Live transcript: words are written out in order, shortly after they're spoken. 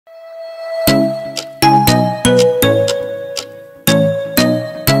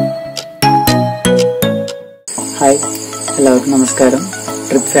Hi, എല്ലാവർക്കും നമസ്കാരം.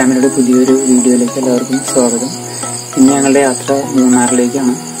 Trip ഫാമിലിയുടെ പുതിയൊരു വീഡിയോയിലേക്ക് എല്ലാവർക്കും സ്വാഗതം. ഇന്ന് ഞങ്ങളുടെ യാത്ര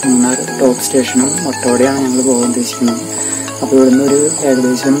മൂന്നാറിലേക്കാണ്. മൂന്നാർ ടോപ്പ് സ്റ്റേഷനും വട്ടവടയാണ് ഞങ്ങൾ പോകാൻ ഉദ്ദേശിക്കുന്നത്. അപ്പോൾ ഇവിടുന്ന് ഒരു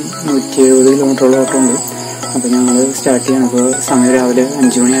ഏകദേശം 170 കിലോമീറ്ററോളം ഓട്ടം ഉണ്ട്. അപ്പോൾ ഞങ്ങൾ സ്റ്റാർട്ട് ചെയ്യണം. ഇപ്പോൾ സമയം രാവിലെ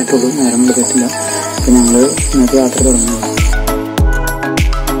 5 മണിയായിട്ടുള്ളൂ, നേരം എടുത്തിട്ടില്ല. അപ്പോൾ ഞങ്ങൾ ഇന്നത്തെ യാത്ര തുടങ്ങുന്നു.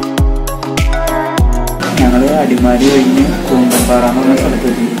 ഞങ്ങൾ അടിമാലി കഴിഞ്ഞ് കൂമ്പൻപാറ എന്ന് പറഞ്ഞ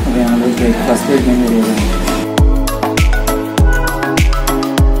സ്ഥലത്തെത്തി. അപ്പോൾ ഞങ്ങൾ ബ്രേക്ക്ഫാസ്റ്റ് കഴിക്കാൻ കയറിയതാണ്.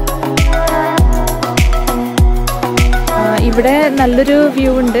 ഇവിടെ നല്ലൊരു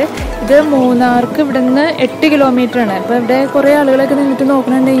വ്യൂ ഉണ്ട്. ഇത് മൂന്നാർക്ക് ഇവിടെ നിന്ന് 8 കിലോമീറ്റർ ആണ്. അപ്പോൾ ഇവിടെ കുറേ ആളുകളൊക്കെ നിന്നിട്ട്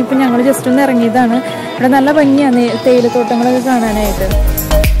നോക്കണുണ്ടെങ്കിൽ ഇപ്പം ഞങ്ങൾ ജസ്റ്റ് ഒന്ന് ഇറങ്ങിയതാണ്. ഇവിടെ നല്ല ഭംഗിയാണ് തേയിലത്തോട്ടങ്ങളൊക്കെ കാണാനായിട്ട്.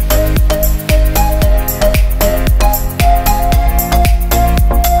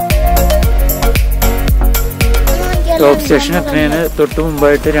 ടോപ്പ് സ്റ്റേഷൻ എത്തുന്നതിന് തൊട്ട്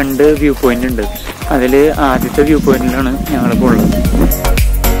മുമ്പായിട്ട് 2 വ്യൂ പോയിന്റ് ഉണ്ട്. അതിൽ ആദ്യത്തെ വ്യൂ പോയിന്റിലാണ് ഞങ്ങളിപ്പോൾ ഉള്ളത്.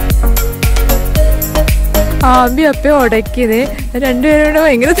 ആബി അപ്പ ഉടക്കിയത് രണ്ടുപേരോട്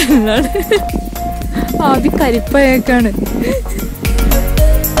ഭയങ്കര തന്നാണ്. ആബി കരിപ്പയൊക്കെയാണ്.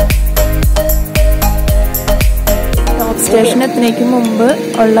 ടോപ്പ് സ്റ്റേഷൻ എത്തുന്നതിന് മുമ്പ്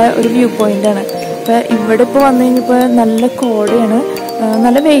ഉള്ള ഒരു വ്യൂ പോയിന്റ് ആണ്. ഇപ്പൊ ഇവിടെ ഇപ്പൊ വന്നു കഴിഞ്ഞപ്പോ നല്ല കോടയാണ്.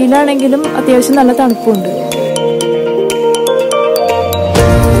 നല്ല വെയിലാണെങ്കിലും അത്യാവശ്യം നല്ല തണുപ്പുണ്ട്.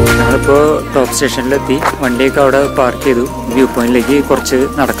 ഞങ്ങളിപ്പോ ടോപ്പ് സ്റ്റേഷനിലെത്തി. വണ്ടിയൊക്കെ അവിടെ പാർക്ക് ചെയ്തു. വ്യൂ പോയിന്റിലേക്ക് കുറച്ച്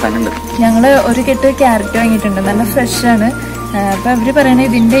നടക്കാനുണ്ട്. ഞങ്ങള് ഒരു കെട്ട് ക്യാരറ്റ് വാങ്ങിയിട്ടുണ്ട്. നല്ല ഫ്രഷ് ആണ്. അപ്പൊ അവര് പറയണേ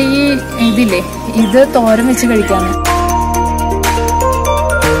ഇതിന്റെ ഈ ഇതില്ലേ, ഇത് തോരൻ വെച്ച് കഴിക്കാണ്.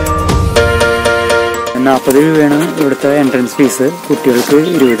 40 രൂപയാണ് ഇവിടുത്തെ എൻട്രൻസ് ഫീസ്. കുട്ടികൾക്ക്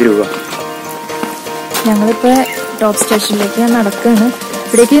 20 രൂപ. ഞങ്ങളിപ്പോ ടോപ്പ് സ്റ്റേഷനിലേക്ക് നടക്കാണ്.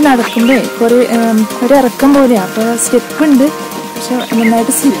 ഇവിടേക്ക് നടക്കുമ്പോ ഒരു ഇറക്കം പോലെയാ. അപ്പൊ സ്റ്റെപ്പ് ഉണ്ട്, പക്ഷെ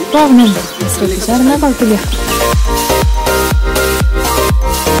നന്നായിട്ട് സ്ലിപ്പ് ആവുന്നുണ്ട്. ശ്രദ്ധിച്ചാൽ കുഴപ്പമില്ല.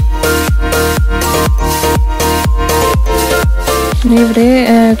 ഇവിടെ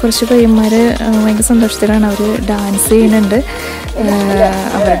കുറച്ച് പയ്യന്മാര് ഭയങ്കര സന്തോഷത്തിലാണ്. അവര് ഡാൻസ് ചെയ്യുന്നുണ്ട്.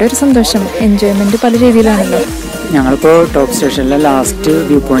 അവരുടെ ഒരു സന്തോഷം, എൻജോയ്മെന്റ് പല രീതിയിലാണല്ലോ. ഞങ്ങളിപ്പോ ടോപ്പ് സ്റ്റേഷനിലെ ലാസ്റ്റ്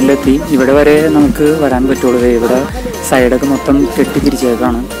വ്യൂ പോയിന്റിലെത്തി. ഇവിടെ വരെ നമുക്ക് വരാൻ പറ്റുള്ളൂ. ഇവിടെ സൈഡൊക്കെ മൊത്തം കെട്ടി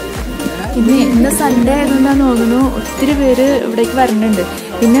തിരിച്ചേക്കാണ്. ഇന്ന് സൺഡേ ആയതുകൊണ്ടാന്ന് തോന്നുന്നു ഒത്തിരി പേര് ഇവിടേക്ക് വരുന്നുണ്ട്.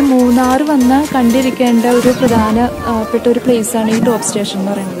 പിന്നെ മൂന്നാർ വന്നാൽ കണ്ടിരിക്കേണ്ട ഒരു പ്രധാനപ്പെട്ട ഒരു പ്ലേസാണ് ഈ ടോപ്പ് സ്റ്റേഷൻ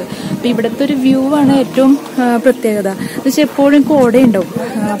എന്ന് പറയുന്നത്. അപ്പം ഇവിടുത്തെ ഒരു വ്യൂ ആണ് ഏറ്റവും പ്രത്യേകത. എന്ന് വെച്ചാൽ എപ്പോഴും കോടയുണ്ടാവും.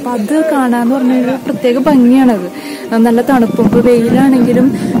 അപ്പം അത് കാണാന്ന് പറഞ്ഞൊരു പ്രത്യേക ഭംഗിയാണത്. നല്ല തണുപ്പും. ഇപ്പോൾ വെയിലാണെങ്കിലും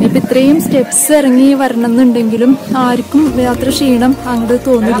ഇപ്പം ഇത്രയും സ്റ്റെപ്സ് ഇറങ്ങി വരണമെന്നുണ്ടെങ്കിലും ആർക്കും യാത്ര ക്ഷീണം അങ്ങോട്ട്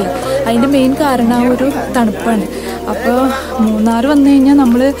തോന്നില്ല. അതിൻ്റെ മെയിൻ കാരണം ആ ഒരു തണുപ്പാണ്. അപ്പോൾ മൂന്നാർ വന്നു കഴിഞ്ഞാൽ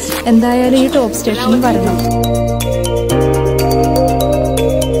നമ്മൾ എന്തായാലും ഈ ടോപ്പ് സ്റ്റേഷനിൽ വരണം.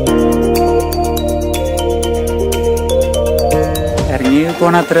 ഇറങ്ങി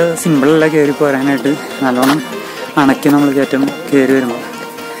പോണ അത്ര സിമ്പിളല്ല കയറി പോരാനായിട്ട്. നല്ലോണം അണക്കി നമ്മൾ കയറ്റം കയറി വരുമ്പോൾ.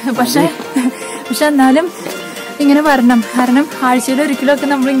 പക്ഷെ എന്നാലും ഇങ്ങനെ വരണം. കാരണം ആഴ്ചയിൽ ഒരിക്കലൊക്കെ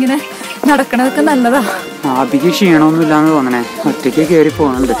നമ്മളിങ്ങനെ നടക്കണതൊക്കെ നല്ലതാ. ആബിക്ക് ക്ഷീണമൊന്നും ഇല്ലാന്ന് തോന്നണേ. ഒറ്റയ്ക്ക് കയറി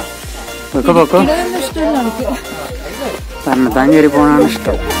പോകണുണ്ട്. പൊക്കോ തന്നെത്താൻ കയറി പോകാനാണ്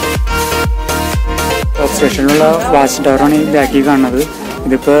ഇഷ്ടം. ടോപ്പ് സ്റ്റേഷനിലുള്ള വാച്ച് ടവറാണ് ഈ ബാക്കിൽ കാണുന്നത്.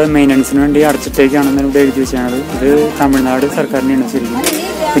 ഇതിപ്പോൾ മെയിൻ്റനൻസിന് വേണ്ടി അടച്ചിട്ടേക്കാണെന്ന് ഇവിടെ എഴുതി വെച്ചാണത്. ഇത് തമിഴ്നാട് സർക്കാരിനെയാണ് ശരിക്കും.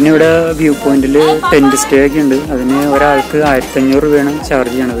 പിന്നെ ഇവിടെ വ്യൂ പോയിന്റിൽ ടെന്റ് സ്റ്റേ ഒക്കെ ഉണ്ട്. അതിന് ഒരാൾക്ക് 1500 രൂപയാണ്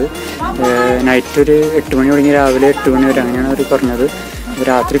ചാർജ് ചെയ്യണത്. നൈറ്റ് ഒരു 8 മണി തുടങ്ങി രാവിലെ 8 മണി വരെ, അങ്ങനെയാണ് അവർ പറഞ്ഞത്.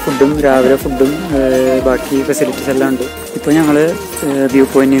 രാത്രി ഫുഡും രാവിലെ ഫുഡും ബാക്കി ഫെസിലിറ്റീസ് എല്ലാം ഉണ്ട്. ഇപ്പോൾ ഞങ്ങൾ വ്യൂ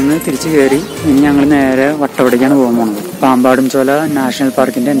പോയിന്റിൽ നിന്ന് തിരിച്ച് കയറി ഇനി ഞങ്ങൾ നേരെ വട്ടവടയ്ക്കാണ് പോകാൻ പോകുന്നത്. പാമ്പാടും ചോല നാഷണൽ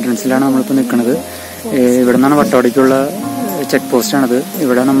പാർക്കിന്റെ എൻട്രൻസിലാണ് നമ്മളിപ്പോൾ നിൽക്കുന്നത്. ഇവിടെ നിന്നാണ് വട്ടവടയ്ക്കുള്ള ചെക്ക് പോസ്റ്റാണിത്.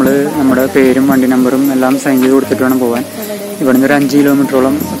 ഇവിടെ നമ്മൾ നമ്മുടെ പേരും വണ്ടി നമ്പറും എല്ലാം സൈൻ ചെയ്ത് കൊടുത്തിട്ട് വേണം പോകാൻ. ഇവിടെ നിന്ന് ഒരു 5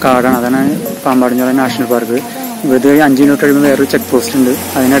 കിലോമീറ്ററോളം കാടാണ്. അതാണ് പാമ്പാടും ചോല നാഷണൽ പാർക്ക്. ഇത് 5 കിലോമീറ്റർ കഴിയുമ്പോൾ വേറൊരു ചെക്ക് പോസ്റ്റ് ഉണ്ട്.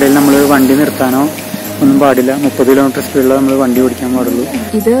 അതിനിടയിൽ നമ്മൾ വണ്ടി നിർത്താനോ ഒന്നും പാടില്ല. 30 കിലോമീറ്റർ സ്പീഡിൽ നമ്മൾ വണ്ടി ഓടിക്കാൻ പാടുള്ളൂ.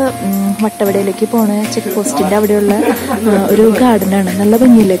 ഇത് വട്ടവടയിലേക്ക് പോണ ചെക്ക് പോസ്റ്റിന്റെ അവിടെയുള്ള ഒരു ഗാർഡനാണ്. നല്ല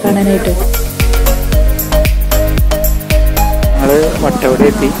ഭംഗിയില്ലേ കാണാനായിട്ട്. ഞങ്ങള് വട്ടവട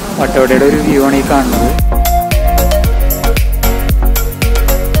എത്തി. വട്ടവടയുടെ ഒരു വ്യൂ ആണ് ഈ കാണുന്നത്.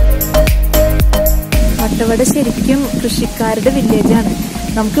 വട്ടവട ശരിക്കും കൃഷിക്കാരുടെ വില്ലേജാണ്.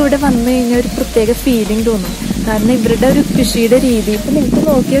 നമുക്കിവിടെ വന്നു കഴിഞ്ഞാൽ ഒരു പ്രത്യേക ഫീലിംഗ് തോന്നും. കാരണം ഇവരുടെ ഒരു കൃഷിയുടെ രീതി ഇപ്പം നിങ്ങൾക്ക്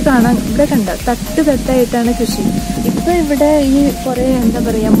നോക്കിയാൽ കാണാം. ഇവിടെ കണ്ട തട്ടായിട്ടാണ് കൃഷി. ഇപ്പം ഇവിടെ ഈ കുറേ എന്താ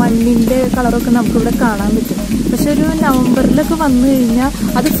പറയുക മണ്ണിൻ്റെ കളറൊക്കെ നമുക്കിവിടെ കാണാൻ പറ്റും. പക്ഷെ ഒരു നവംബറിലൊക്കെ വന്നു കഴിഞ്ഞാൽ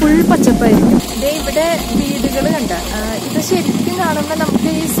അത് ഫുൾ പച്ചപ്പായിരിക്കും. ഇവിടെ വീടുകൾ കണ്ട ഇത് ശരിക്കും കാണുമ്പോൾ നമുക്ക്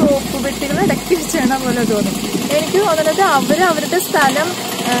ഈ സോപ്പ് പെട്ടികൾ ഇടയ്ക്ക് വെച്ചാണ് പോലെ തോന്നും. എനിക്ക് തോന്നുന്നത് അവരുടെ സ്ഥലം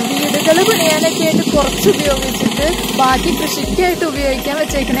വീടുകൾ പണിയാനൊക്കെ ആയിട്ട് കുറച്ച് ഉപയോഗിച്ചിട്ട് ബാക്കി കൃഷിക്കായിട്ട് ഉപയോഗിക്കാൻ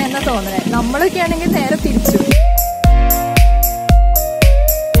വെച്ചേക്കണേ എന്നാ തോന്നുന്നത്. നമ്മളൊക്കെ ആണെങ്കിൽ നേരെ തിരിച്ചു.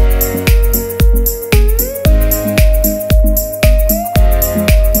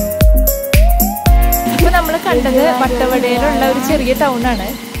 നമ്മൾ കണ്ടത് വട്ടവടയിലുള്ള ഒരു ചെറിയ ടൗൺ ആണ്.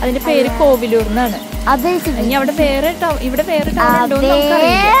 അതിന്റെ പേര് കോവിലൂർ എന്നാണ്. ഇനി അവിടെ ഇവിടെ വേറെ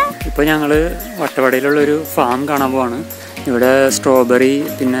ഇപ്പൊ ഞങ്ങള് വട്ടവടയിലുള്ള ഒരു ഫാം കാണാൻ പോവാണ്. ഇവിടെ സ്ട്രോബെറി,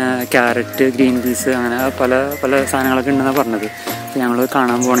 പിന്നെ ക്യാരറ്റ്, ഗ്രീൻ പീസ്, അങ്ങനെ പല പല സാധനങ്ങളൊക്കെ ഉണ്ടെന്നാണ് പറഞ്ഞത്. അപ്പൊ ഞങ്ങള്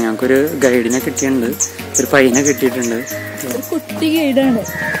കാണാൻ പോവാണ്. ഞങ്ങൾക്കൊരു ഗൈഡിനെ കിട്ടിയിട്ടുണ്ട്, ഒരു പയ്യനെ കിട്ടിയിട്ടുണ്ട്. കുട്ടി ഗൈഡാണ്.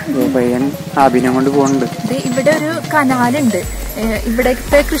 പയ്യൻ ആഭിനം കൊണ്ട് പോകുന്നുണ്ട്. ഇവിടെ ഒരു കനാലുണ്ട്.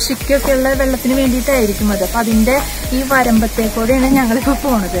 ഇവിടത്തെ കൃഷിക്കൊക്കെ ഉള്ള വെള്ളത്തിന് വേണ്ടിയിട്ടായിരിക്കും അത്. അപ്പൊ അതിന്റെ ഈ വരമ്പത്തേക്കൂടെയാണ് ഞങ്ങളിപ്പോ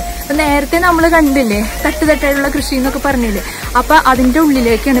പോണത്. അപ്പൊ നേരത്തെ നമ്മൾ കണ്ടില്ലേ തട്ടുതട്ടായിട്ടുള്ള കൃഷി എന്നൊക്കെ പറഞ്ഞില്ലേ, അപ്പൊ അതിന്റെ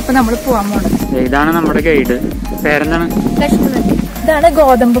ഉള്ളിലേക്കാണ് ഇപ്പൊ നമ്മൾ പോവാൻ പോണത്. ഇതാണ് നമ്മുടെ ഗൈഡ്. പേരെന്താണ്? ലക്ഷ്മണൻ. ഇതാണ്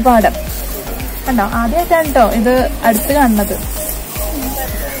ഗോതമ്പ് പാടം. കണ്ടോ, ആദ്യമായിട്ടാണ് കേട്ടോ ഇത് അടുത്ത് കാണുന്നത്.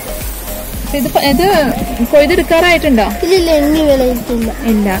 ഇത് കൊയ്തെടുക്കാറായിട്ടുണ്ടോ?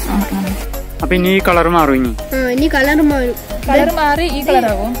 ഇല്ല. അപ്പൊ ഇനി ഈ കളർ മാറും. ഇനി കളർ മാറും. കളർ മാറി ഈ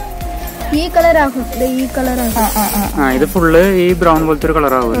കളറാവും. ഈ കളറാകും. ഈ കളറാകും. ഇത് ഫുള്ള് ഈ ബ്രൗൺ പോലത്തെ ഒരു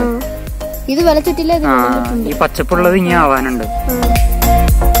കളറാവും. ഇത് വിളച്ചിട്ടില്ല. ഈ പച്ചപ്പുള്ളത് ഇനി ആവാനുണ്ട്.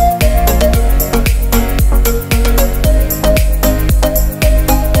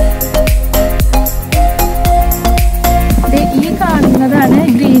 ഈ കാണുന്നതാണ്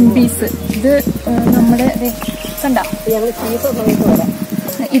ഗ്രീൻ പീസ്. ഇത് നമ്മുടെ കണ്ട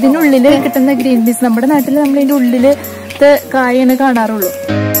ഇതിനുള്ളില് കിട്ടുന്ന ഗ്രീൻ പീസ്. നമ്മുടെ നാട്ടിൽ നമ്മൾ ഇതിന്റെ ഉള്ളില് കായാണ് കാണാറുള്ളൂ.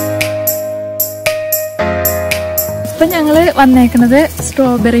 ഇപ്പൊ ഞങ്ങള് വന്നേക്കുന്നത്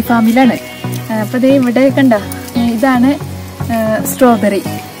സ്ട്രോബെറി ഫാമിലാണ്. അപ്പൊ ദേ ഇവിടെ കണ്ട ഇതാണ് സ്ട്രോബെറി.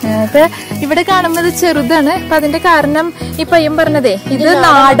 അപ്പൊ ഇവിടെ കാണുന്നത് ചെറുതാണ്. അപ്പൊ അതിന്റെ കാരണം ഈ പയ്യൻ പറഞ്ഞതേ ഇത്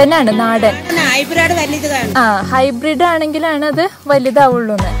നാടനാണ്. നാടൻ ഹൈബ്രിഡ് ആണെങ്കിലാണ് അത്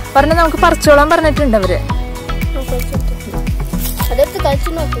വലുതാവുള്ളൂ എന്ന് പറഞ്ഞ നമുക്ക് പറിച്ചോളാൻ പറഞ്ഞിട്ടുണ്ട് അവര്.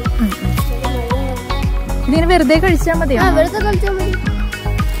 ഇതിന് വെറുതെ കഴിച്ചാൽ മതിയോ?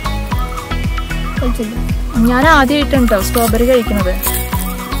 ഞാൻ ആദ്യമായിട്ടാണ് കേട്ടോ സ്ട്രോബെറി കഴിക്കുന്നത്.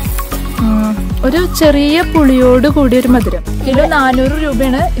 ഒരു ചെറിയ പുളിയോട് കൂടിയ ഒരു മധുരം. കിലോ 400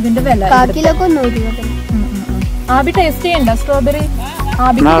 രൂപയാണ് ഇതിന്റെ വില. ആബി ടേസ്റ്റ് ചെയ്യണ്ട സ്ട്രോബെറി?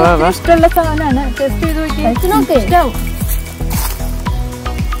 ആബിക്ക് ഇഷ്ടമുള്ള സാധനമാണ്. ടേസ്റ്റ് ചെയ്ത് നോക്കിയാവും.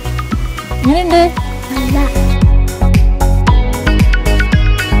 എങ്ങനെയുണ്ട്?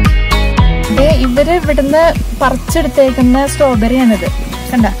 ഇവര് ഇവിടുന്ന് പറിച്ചെടുത്തേക്കുന്ന സ്ട്രോബെറിയാണിത്.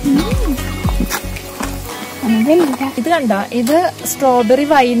 കണ്ട, ഇത് കണ്ട, ഇത് സ്ട്രോബെറി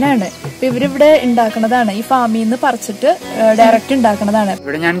വൈനാണ്. ഇവരിവിടെ ഉണ്ടാക്കണതാണ്. ഈ ഫാമിൽ നിന്ന് പറിച്ചിട്ട് ഡയറക്റ്റ് ഉണ്ടാക്കണതാണ്.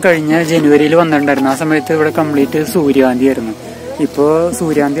 ഇവിടെ ഞാൻ കഴിഞ്ഞ ജനുവരിയിൽ വന്നിട്ടുണ്ടായിരുന്നു. ആ സമയത്ത് ഇവിടെ കംപ്ലീറ്റ് സൂര്യകാന്തി ആയിരുന്നു. ഇപ്പോ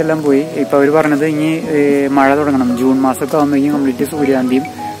സൂര്യകാന്തി എല്ലാം പോയി. ഇപ്പൊ അവര് പറഞ്ഞത് ഇനി മഴ തുടങ്ങണം, ജൂൺ മാസമൊക്കെ ആകുമ്പോഴേക്കും കംപ്ലീറ്റ് സൂര്യകാന്തിയും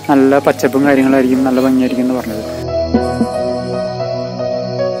നല്ല പച്ചപ്പും കാര്യങ്ങളായിരിക്കും, നല്ല ഭംഗിയായിരിക്കും എന്ന് പറഞ്ഞത്.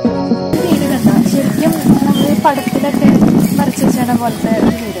 ശരിക്കും നമ്മൾ ഈ പടത്തിലൊക്കെ വരച്ചു വെച്ചാൽ പോലത്തെ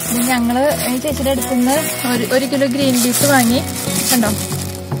വീട്. ഞങ്ങള് ഈ ചേച്ചിയുടെ അടുത്തുനിന്ന് 1 കിലോ ഗ്രീൻ പീസ് വാങ്ങി. കണ്ടോ,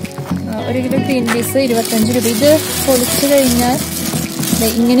 1 കിലോ ഗ്രീൻ പീസ് 25 രൂപ. ഇത് പൊളിച്ചു കഴിഞ്ഞാൽ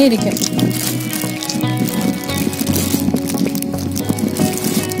ഇങ്ങനെ ഇരിക്കും.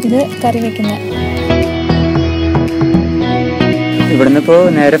 ഇത് കറി വെക്കുന്ന. ഇവിടുന്ന് ഇപ്പോ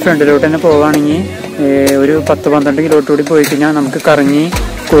നേരെ ഫ്രണ്ടിലോട്ട് തന്നെ പോവുകയാണെങ്കിൽ ഒരു 10-12 കിലോമീറ്റർ കൂടി പോയി കഴിഞ്ഞാൽ നമുക്ക് കറങ്ങി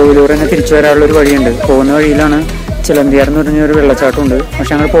കോവിലൂർ തന്നെ തിരിച്ചു വരാനുള്ള ഒരു വഴിയുണ്ട്. പോകുന്ന വഴിയിലാണ് ചിലന്തിയാർ എന്ന് പറഞ്ഞൊരു വെള്ളച്ചാട്ടമുണ്ട്.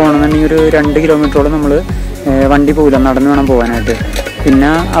 പക്ഷെ ഞങ്ങൾ പോകണമെന്നുണ്ടെങ്കിൽ ഒരു 2 കിലോമീറ്ററോളം നമ്മൾ വണ്ടി പോകില്ല, നടന്നു വേണം പോകാനായിട്ട്.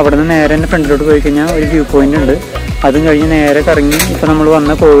 പിന്നെ അവിടെ നിന്ന് നേരെ തന്നെ ഫ്രണ്ടിലോട്ട് പോയി കഴിഞ്ഞാൽ ഒരു വ്യൂ പോയിന്റ് ഉണ്ട്. അതും കഴിഞ്ഞ് നേരെ കറങ്ങി ഇപ്പൊ നമ്മൾ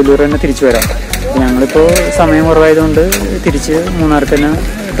വന്ന കോവിലൂർ തന്നെ തിരിച്ചു വരാം. ഞങ്ങളിപ്പോ സമയം കുറവായതുകൊണ്ട് തിരിച്ച് മൂന്നാർക്ക് തന്നെ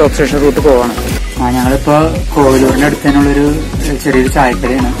ടോപ്പ് സ്റ്റേഷൻ റൂട്ട് പോവാണ്. ഞങ്ങളിപ്പോ കോവിലൂരിന്റെ അടുത്ത് തന്നെയുള്ളൊരു ചെറിയൊരു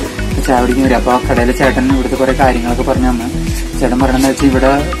ചായക്കടയാണ്. ചായ കുടിക്കാൻ വരും. അപ്പൊ ആ കടയിലെ ചേട്ടൻ ഇവിടുത്തെ കുറെ കാര്യങ്ങളൊക്കെ പറഞ്ഞു തന്നു. ചേട്ടൻ പറഞ്ഞതെന്ന് വെച്ചാൽ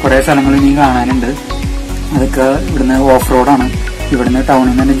ഇവിടെ കുറെ സ്ഥലങ്ങൾ ഇനിയും കാണാനുണ്ട്. അതൊക്കെ ഇവിടുന്ന് ഓഫ് റോഡാണ്. ഇവിടുന്ന് ടൗണിൽ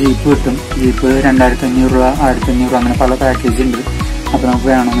നിന്ന് തന്നെ ജീപ്പ് കിട്ടും. ജീപ്പ് 2500 രൂപ, 1500 അങ്ങനെ പല പാക്കേജ് ഉണ്ട്. അപ്പൊ നമുക്ക്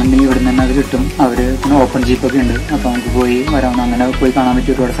വേണമെന്നുണ്ടെങ്കിൽ ഇവിടുന്ന് തന്നെ അത് കിട്ടും. അവര് പിന്നെ ഓപ്പൺ ജീപ്പൊക്കെ ഉണ്ട്. അപ്പൊ നമുക്ക് പോയി വരാവുന്ന, അങ്ങനെ പോയി കാണാൻ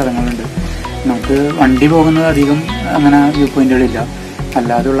പറ്റിയ ഒരുപാട് സ്ഥലങ്ങളുണ്ട്. നമുക്ക് വണ്ടി പോകുന്നത് അധികം അങ്ങനെ വ്യൂ പോയിന്റുകളില്ല,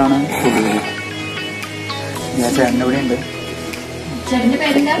 അല്ലാതുള്ളതാണ് കൂടുതൽ. ചേട്ടൻ്റെ ഇവിടെ ഉണ്ട്.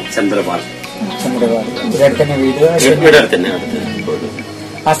 ചന്ദ്രപാൽ.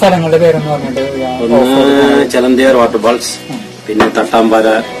 ആ സ്ഥലങ്ങളുടെ പേരെന്ന് പറഞ്ഞിട്ട് ഒന്ന് ചലന്തിയാർ വാട്ടർഫാൾസ്, പിന്നെ തട്ടാമ്പാല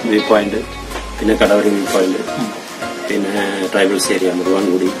വ്യൂ പോയിന്റ്, പിന്നെ കടവരി വ്യൂ പോയിന്റ്, പിന്നെ ട്രൈബൽസ് ഏരിയ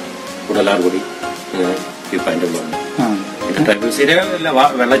മുറുവാൻകുടി, കുടലാർകുടി വ്യൂ പോയിന്റ് ഉണ്ട്. പിന്നെ ട്രൈബൽസ് ഏരിയ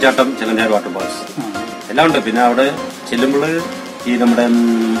വെള്ളച്ചാട്ടം, ചലന്തിയാർ വാട്ടർഫാൾസ് എല്ലാം ഉണ്ട്. പിന്നെ അവിടെ ചെല്ലുമ്പോൾ ഈ നമ്മുടെ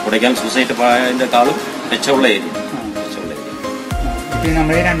കൊടൈക്കനാൽ സൂസൈഡ് പായതിൻ്റെക്കാളും മെച്ചമുള്ള ഏരിയ.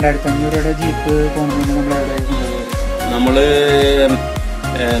 നമ്മൾ 2500 രൂപയുടെ ജീപ്പ് പോകുന്നുണ്ട്. നമ്മള്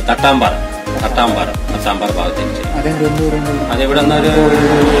തട്ടാമ്പാറ ഭാഗത്തേക്ക്. അതിവിടെ നിന്ന് ഒരു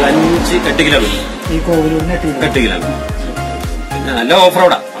 5-8 കിലോമീറ്റർ. ഈ കോവിലൂരിന് 8 കിലോമീറ്റർ. പിന്നെ നല്ല ഓഫ്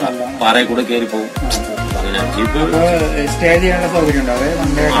റോഡാ, പാറയിൽ കൂടെ കയറി പോകും. അങ്ങനെ ജീപ്പ് സ്റ്റേ ചെയ്യാനുള്ള സൗകര്യം ഉണ്ടാവും.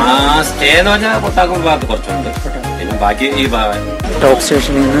 സ്റ്റേ എന്ന് പറഞ്ഞാൽ കൊട്ടാക്കൂർ ഭാഗത്ത് കുറച്ചുണ്ട്. പിന്നെ ബാക്കി ഈ ടോപ്പ്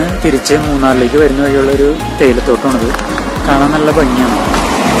സ്റ്റേഷനിൽ നിന്ന് തിരിച്ച് മൂന്നാറിലേക്ക് വരുന്ന വഴിയുള്ളൊരു തേയിലത്തോട്ടമാണിത്. കാണാൻ നല്ല ഭംഗിയാണ്.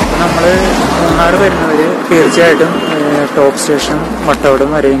 അപ്പോൾ നമ്മൾ മൂന്നാർ വരുന്നവർ തീർച്ചയായിട്ടും ടോപ്പ് സ്റ്റേഷൻ വട്ടവടം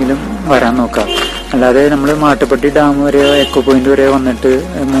വരെയെങ്കിലും വരാൻ നോക്കാം. അല്ലാതെ നമ്മൾ മാട്ടുപ്പെട്ടി ഡാം വരെ എക്കോ പോയിന്റ് വരെ വന്നിട്ട്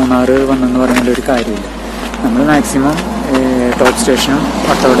മൂന്നാർ വന്നെന്ന് പറയുന്നൊരു കാര്യമില്ല. നമ്മൾ മാക്സിമം ടോപ്പ് സ്റ്റേഷനും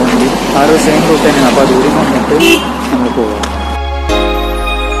വട്ടവടം കൂടി ആ ഒരു സെയിം റൂട്ട് തന്നെയാണ്. അപ്പോൾ അതുകൂടി വന്നിട്ട് നമ്മൾ പോകാം.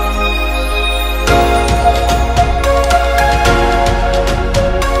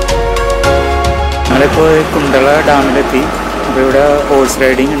 ഞങ്ങളിപ്പോൾ കുണ്ടള ഡാമിലെത്തി. അപ്പോൾ ഇവിടെ ഹോഴ്സ്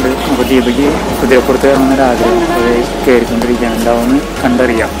റൈഡിങ് ഉണ്ട്. അപ്പോൾ ദീപയ്ക്ക് കുതിരപ്പുറത്ത് ഇറങ്ങുന്നൊരു ആഗ്രഹം, അത് കയറിക്കൊണ്ടിരിക്കുകയാണ്. ഉണ്ടാവുമെന്ന്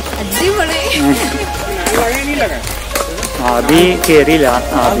കണ്ടറിയാം. ആദ്യ കയറിയില്ല,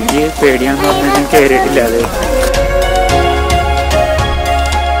 ആദ്യക്ക് പേടിയാണെന്ന് പറഞ്ഞാൽ കയറിയിട്ടില്ല. അത്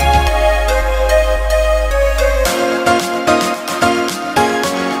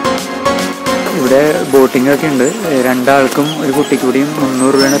ഇവിടെ ബോട്ടിംഗ് ഒക്കെ ഉണ്ട്. 2 ആൾക്കും ഒരു കുട്ടിക്ക് കൂടിയും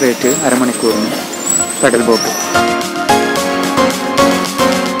 300 രൂപയാണ് റേറ്റ്, അരമണിക്കൂറിന് പെഡൽ ബോട്ട്.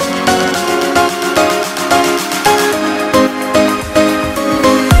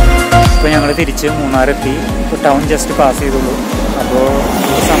 ഇപ്പോൾ ഞങ്ങൾ തിരിച്ച് മൂന്നാറെത്തി. ഇപ്പോൾ ടൗൺ ജസ്റ്റ് പാസ് ചെയ്തുള്ളൂ. അപ്പോൾ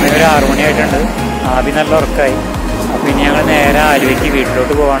സമയം ഒരു 6 മണിയായിട്ടുണ്ട്. ആദ്യം നല്ല ഉറക്കമായി. അപ്പോൾ ഇനി ഞങ്ങൾ നേരെ ആലുവയ്ക്ക്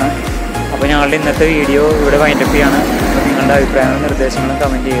വീട്ടിലോട്ട് പോവാണ്. അപ്പോൾ ഞങ്ങളുടെ ഇന്നത്തെ വീഡിയോ ഇവിടെ വൈൻഡപ്പ് ചെയ്യാണ്. അപ്പോൾ നിങ്ങളുടെ അഭിപ്രായങ്ങളും നിർദ്ദേശങ്ങളും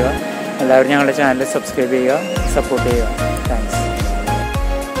കമൻറ്റ് ചെയ്യുക. എല്ലാവരും ഞങ്ങളുടെ ചാനൽ സബ്സ്ക്രൈബ് ചെയ്യുക, സപ്പോർട്ട് ചെയ്യുക. താങ്ക്സ്.